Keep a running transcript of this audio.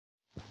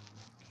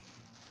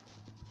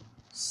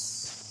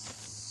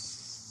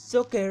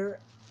Soccer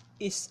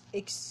is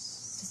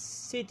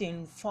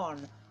exciting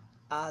fun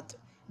at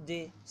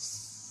the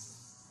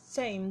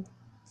same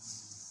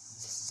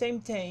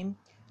time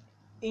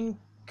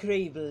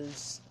incredible.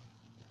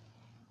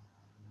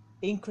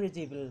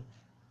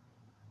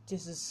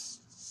 This is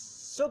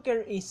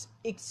soccer is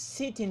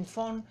exciting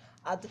fun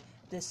at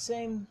the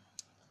same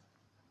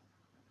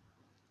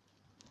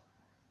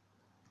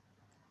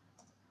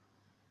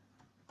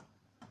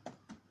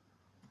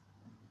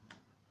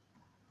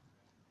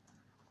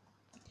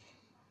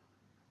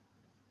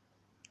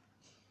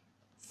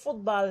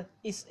football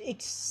is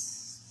exciting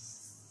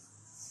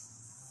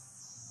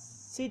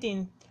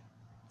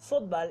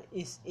fun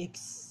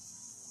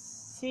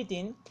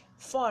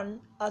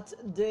at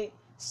the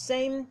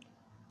same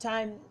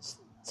time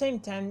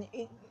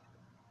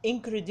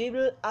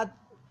incredible at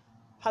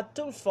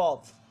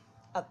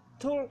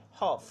tool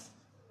half.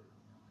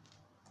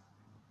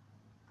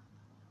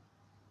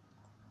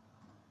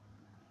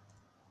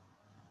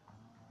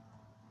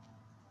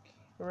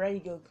 Very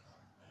good.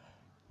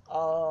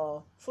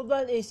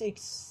 Football is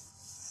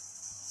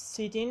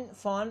exciting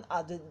fun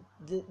at the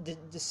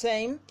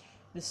same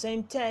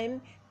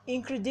time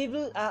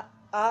incredible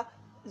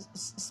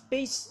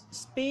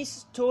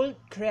space tool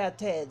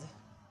created.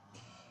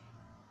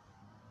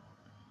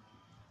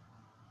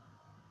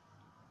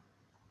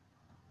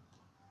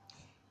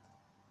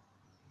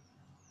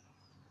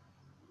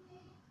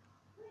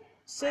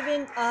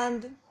 Seven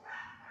and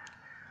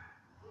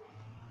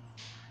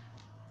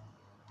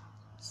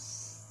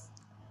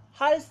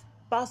half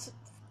past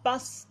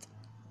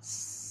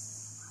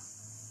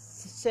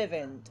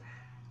 7.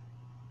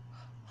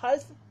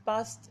 Half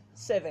past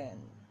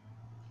 7.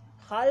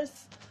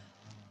 Half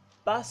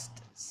past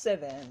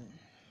 7.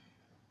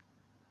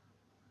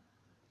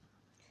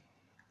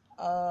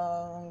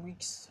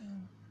 Weeks.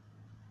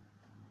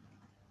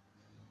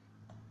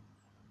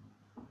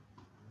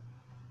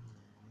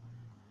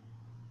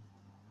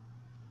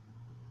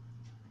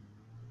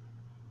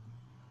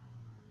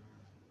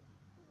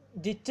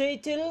 The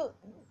title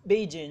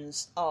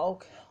begins. So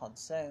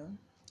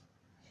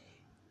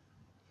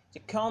the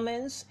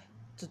comments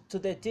to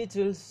the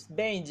title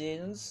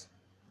begins.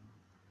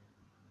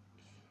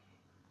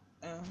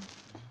 The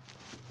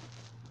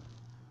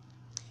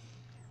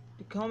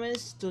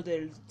comments to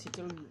the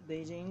title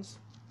begins.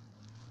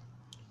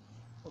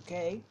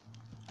 Okay,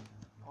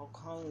 I'll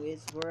come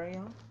with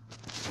Brian.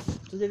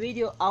 To the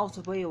video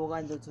also voy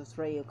jugando to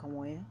traer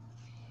como es.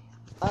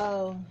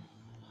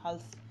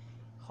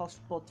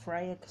 Hotspot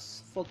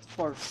tracks for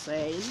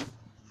sale.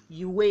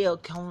 You will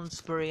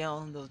count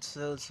beyond the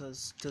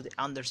sources to the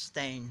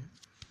understand.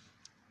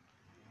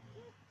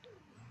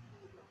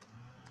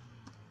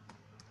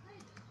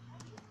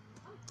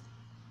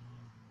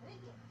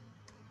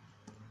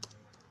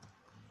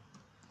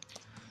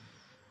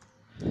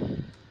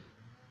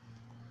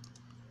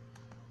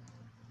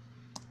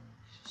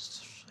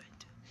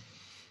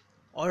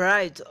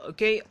 Alright,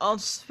 okay, on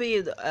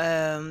speed,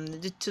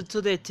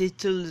 to the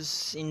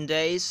titles in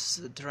days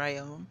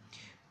trial.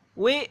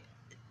 We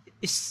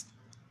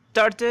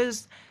started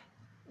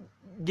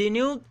the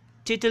new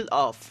title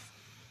of.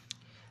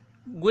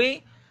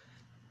 We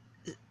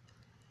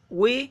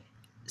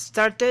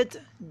started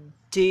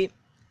the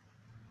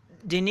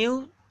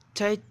new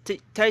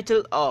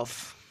title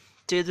of.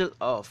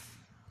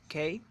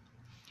 Okay.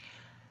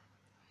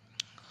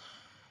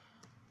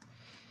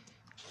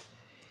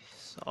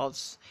 So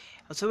also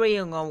very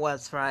young on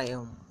what's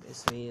trial.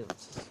 This video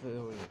is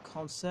very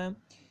concept.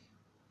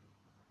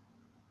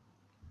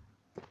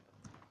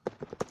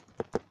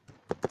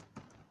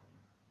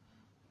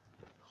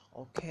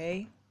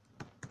 Okay.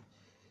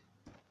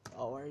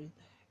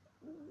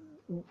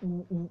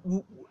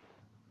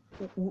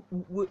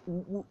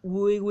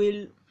 We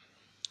will.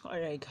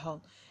 Alright,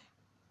 count.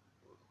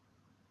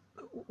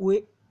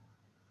 We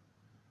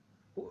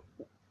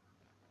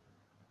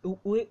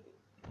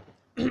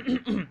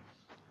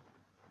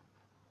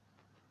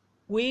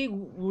we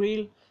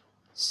will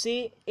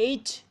see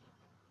each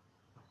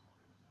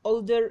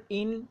other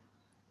in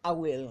a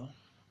will.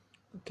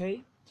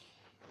 Okay.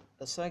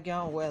 The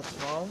second was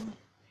wrong.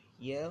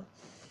 Yeah.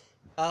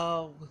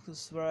 Well,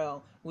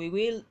 we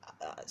will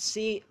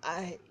see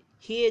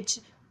each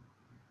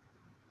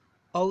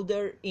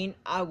other in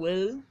a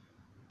will.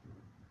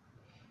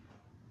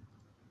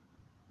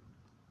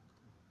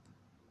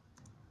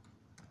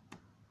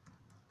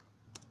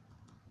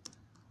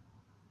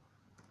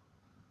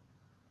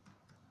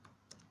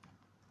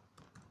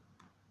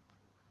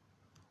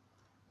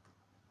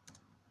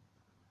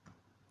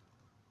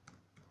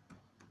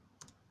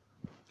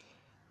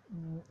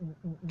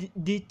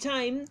 The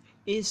time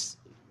is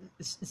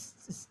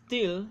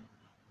still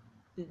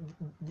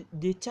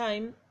the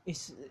time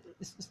is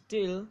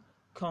still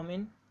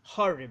coming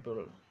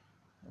horrible.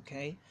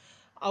 Okay,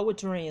 I will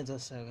turn the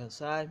second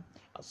side.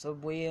 So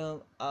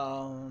will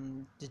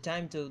the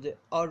time to the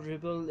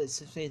horrible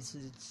is it's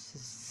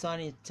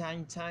sunny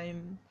time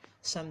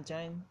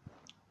sometime.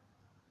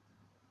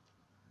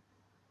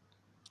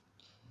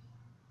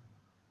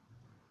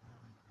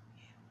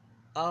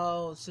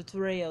 Oh,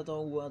 tutorial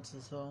or what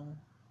so?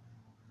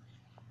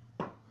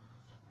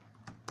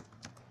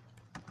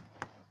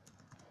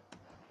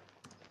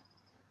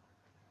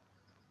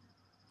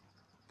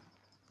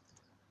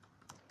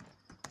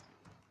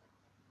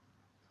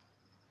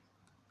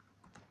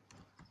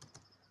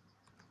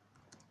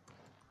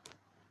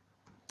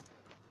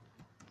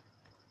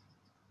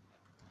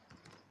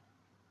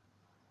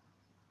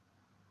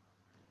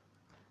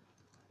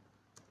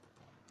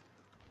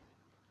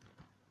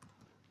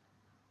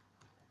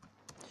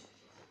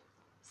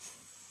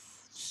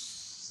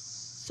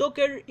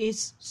 Soccer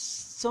is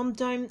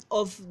sometimes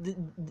of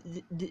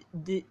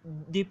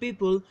the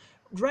people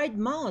right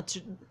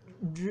much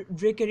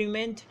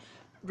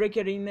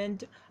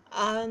requirement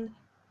and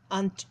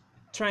and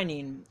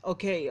training.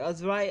 Okay,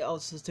 that's right.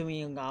 Also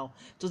doing now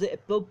to the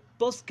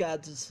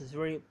podcast is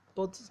very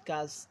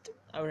podcast.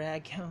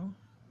 Alright.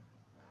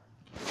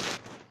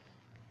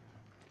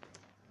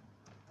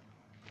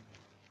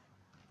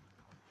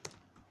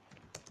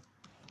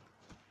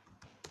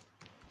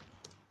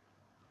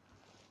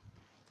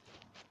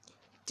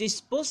 This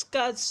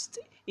podcast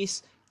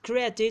is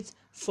created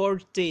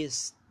for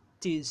this.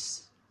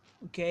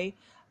 Okay,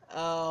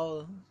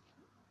 uh,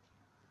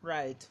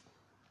 right.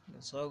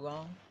 So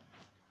go.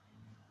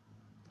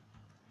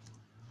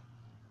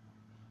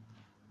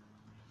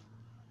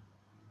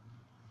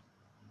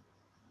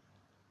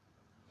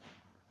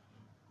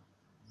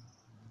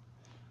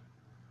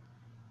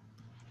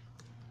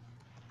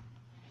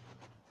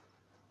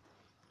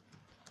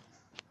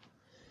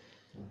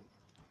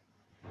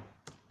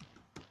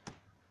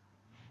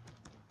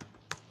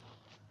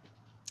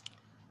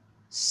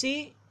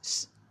 See,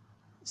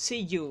 see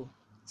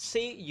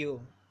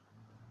you.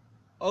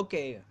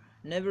 Okay,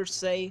 never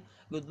say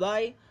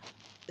goodbye.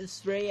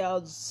 Stray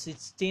out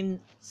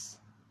 16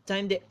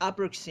 time the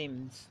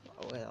approximates.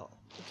 Well,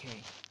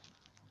 okay.